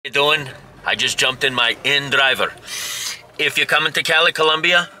You doing? I just jumped in my driver. If you're coming to Cali,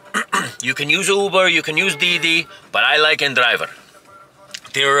 Colombia, you can use Uber, you can use Didi, but I like driver.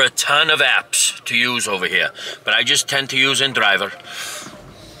 There are a ton of apps to use over here, but I just tend to use driver.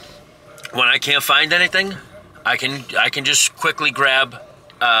 When I can't find anything, I can just quickly grab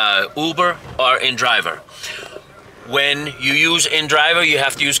Uber or driver. When you use driver, you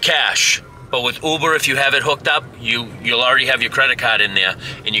have to use cash. But with Uber, if you have it hooked up, you'll already have your credit card in there,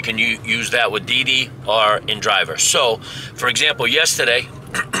 and you can use that with Didi or driver. So, for example, yesterday,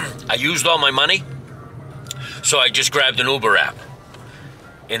 I used all my money, so I just grabbed an Uber app.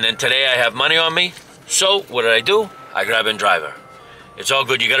 And then today I have money on me, so what did I do? I grab driver. It's all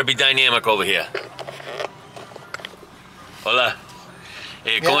good. You got to be dynamic over here. Hola.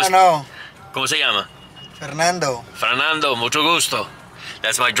 ¿Cómo se llama? Fernando. Fernando, mucho gusto.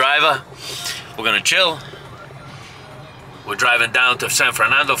 That's my driver. We're gonna chill. We're driving down to San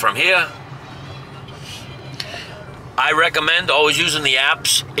Fernando from here. I recommend always using the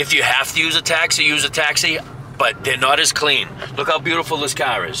apps. If you have to use a taxi, but they're not as clean. Look how beautiful this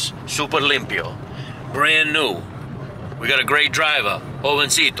car is. Super limpio. Brand new. We got a great driver.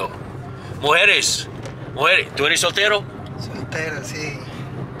 Jovencito. Mujeres. ¿Tú eres soltero? Soltero, sí.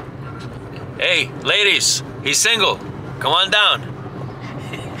 Hey, ladies, he's single. Come on down.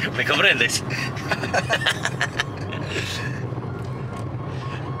 ¿Me comprendes?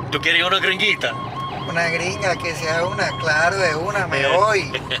 ¿Tú quieres una gringuita? Una gringa, que sea una, claro, de una, me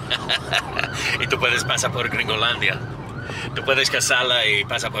voy. Y tú puedes pasar por Gringolandia. Tú puedes casarla y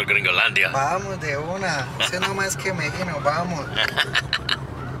pasar por Gringolandia. Vamos, de una. Eso no más que México, vamos.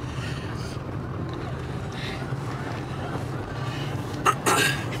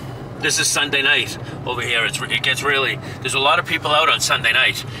 This is Sunday night over here. It gets really. There's a lot of people out on Sunday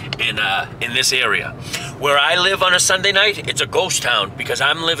night in this area. Where I live on a Sunday night, it's a ghost town because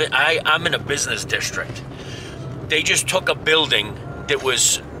I'm in a business district. They just took a building that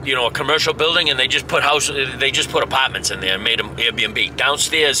was, a commercial building, and they just put apartments in there and made them Airbnb.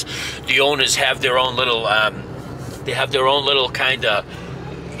 Downstairs, the owners have their own little. They have their own little kind of.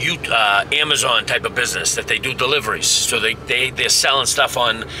 Amazon type of business that they do deliveries. So they're selling stuff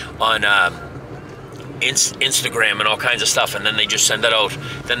on Instagram and all kinds of stuff, and then they just send it out.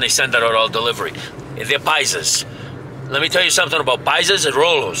 Then they send it out all delivery. They're paisas. Let me tell you something about paisas and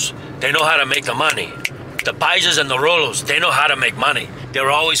rolos. They know how to make the money. The paisas and the rolos, they know how to make money. They're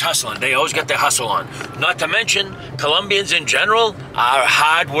always hustling. They always get their hustle on. Not to mention, Colombians in general are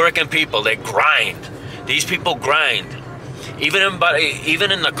hard-working people. They grind. These people grind. Even in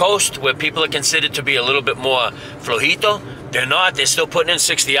the coast, where people are considered to be a little bit more flojito, they're not. They're still putting in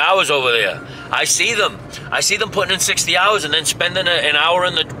 60 hours over there. I see them putting in 60 hours and then spending an hour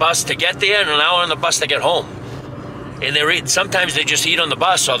in the bus to get there and an hour on the bus to get home. And sometimes they just eat on the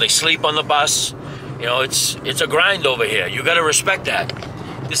bus or they sleep on the bus. It's a grind over here. You got to respect that.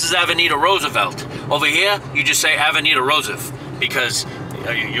 This is Avenida Roosevelt. Over here, you just say Avenida Roosevelt because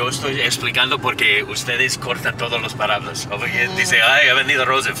yo estoy explicando porque ustedes cortan todas las palabras. Over here dice, Avenida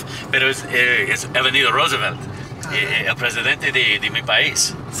Roosevelt, pero es Avenida Roosevelt. El presidente de mi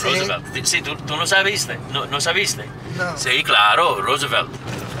país, ¿sí? Roosevelt. Sí, ¿tú no sabiste? ¿No sabiste? No. Sí, claro, Roosevelt.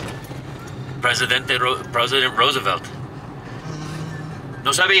 President Roosevelt.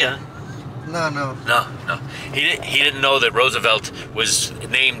 ¿No sabía? No. No. He didn't know that Roosevelt was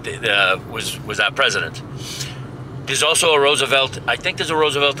named, was our president. There's also a Roosevelt, I think there's a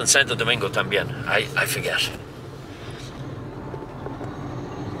Roosevelt in Santo Domingo también. I forget.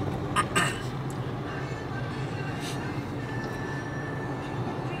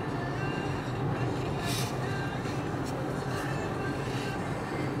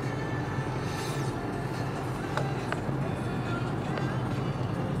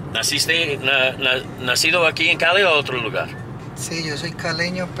 ¿Nacido aquí en Cali o otro lugar? Sí, yo soy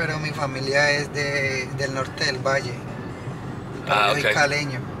caleño, pero mi familia es del norte del valle. Yo soy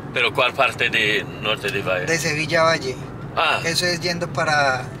caleño. ¿Pero cuál parte de norte del valle? De Sevilla Valle. Eso es yendo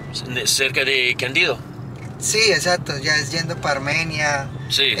para... ¿Cerca de Candido? Sí, exacto. Ya es yendo para Armenia,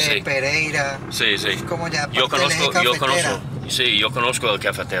 sí. Pereira. Sí. Es como ya yo conozco el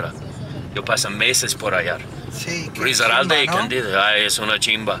cafetera. Yo paso meses por allá. Sí. Risaralda y Candido. Es una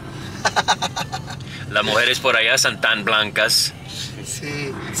chimba. Las mujeres por allá son tan blancas.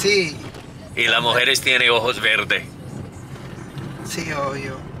 Sí. Y las mujeres tienen ojos verdes. Sí,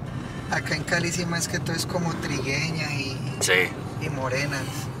 obvio. Acá en Cali sí más que todo es como trigueñas y morenas.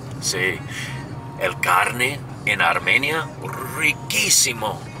 Sí. El carne en Armenia,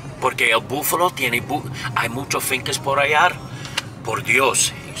 riquísimo. Porque el búfalo hay muchos fincas por allá. Por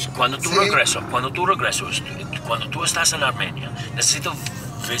Dios. Cuando tú regresas, cuando tú estás en Armenia, necesito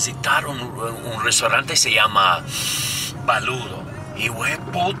visitar un restaurante se llama Baludo. Y güey,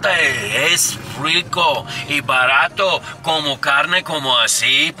 puta, es rico y barato como carne como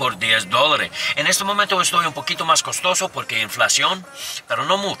así por $10. En este momento estoy un poquito más costoso porque inflación, pero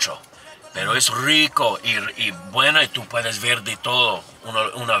no mucho. Pero es rico y bueno y tú puedes ver de todo.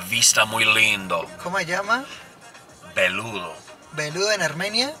 Una vista muy lindo. ¿Cómo se llama? Beludo. ¿Beludo en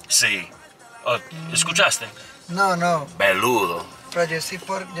Armenia? Sí. Oh, ¿escuchaste? No. Beludo. Pero yo estoy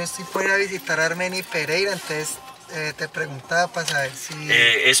por ir a visitar Armenia y Pereira, entonces te preguntaba para saber si...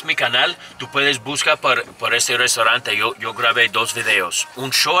 Es mi canal. Tú puedes buscar por este restaurante. Yo grabé 2 videos.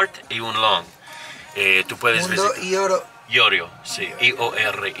 Un short y un long. Tú puedes Mundo visitar. Ioro. Iorio, sí.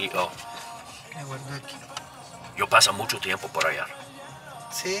 Iorio. Me guardo aquí. Yo paso mucho tiempo por allá.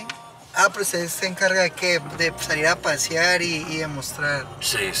 ¿Sí? Ah, pero usted se encarga de qué? De salir a pasear y de mostrar.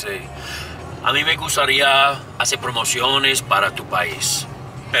 Sí. A mí me gustaría hacer promociones para tu país.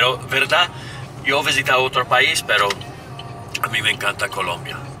 Pero, ¿verdad? Yo he visitado otro país, pero a mí me encanta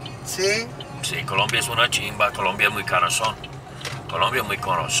Colombia. ¿Sí? Sí, Colombia es una chimba. Colombia es muy corazón. Colombia es muy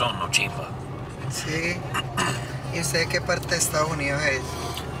corazón, no chimba. Sí. ¿Y usted de qué parte de Estados Unidos es?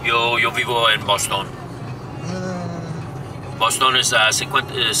 Yo vivo en Boston. Boston es a 5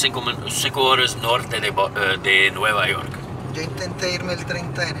 horas norte de Nueva York. Yo intenté irme el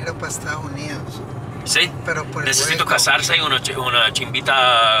 30 de enero para Estados Unidos. ¿Sí? Pero por el Necesito hueco. casarse y una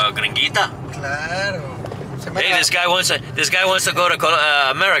chimbita gringuita. Claro. Hey, this guy wants to go to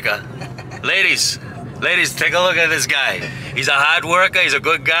America. Ladies, take a look at this guy. He's a hard worker. He's a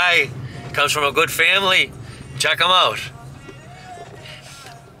good guy. Comes from a good family. Check him out.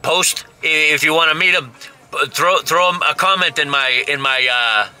 Post if you want to meet him. Throw him a comment in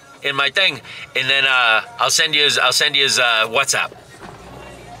my thing, and then I'll send you his WhatsApp.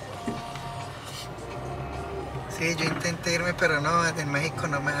 Sí, yo intenté irme, pero no, de México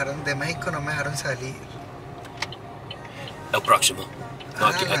no me dejaron salir. El próximo. No,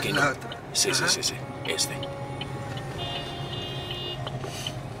 aquí no. La otra. Sí. Ajá. Sí.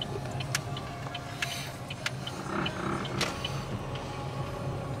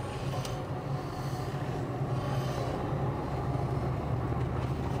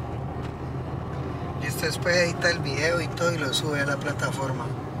 Y usted después edita el video y todo y lo sube a la plataforma.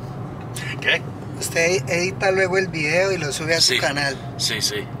 ¿Qué? Usted edita luego el video y lo sube a su canal. Sí.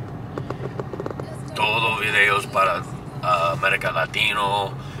 Todos videos para América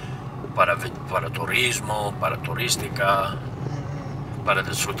Latino, para turismo, para turística, para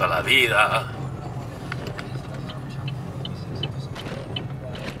disfrutar la vida.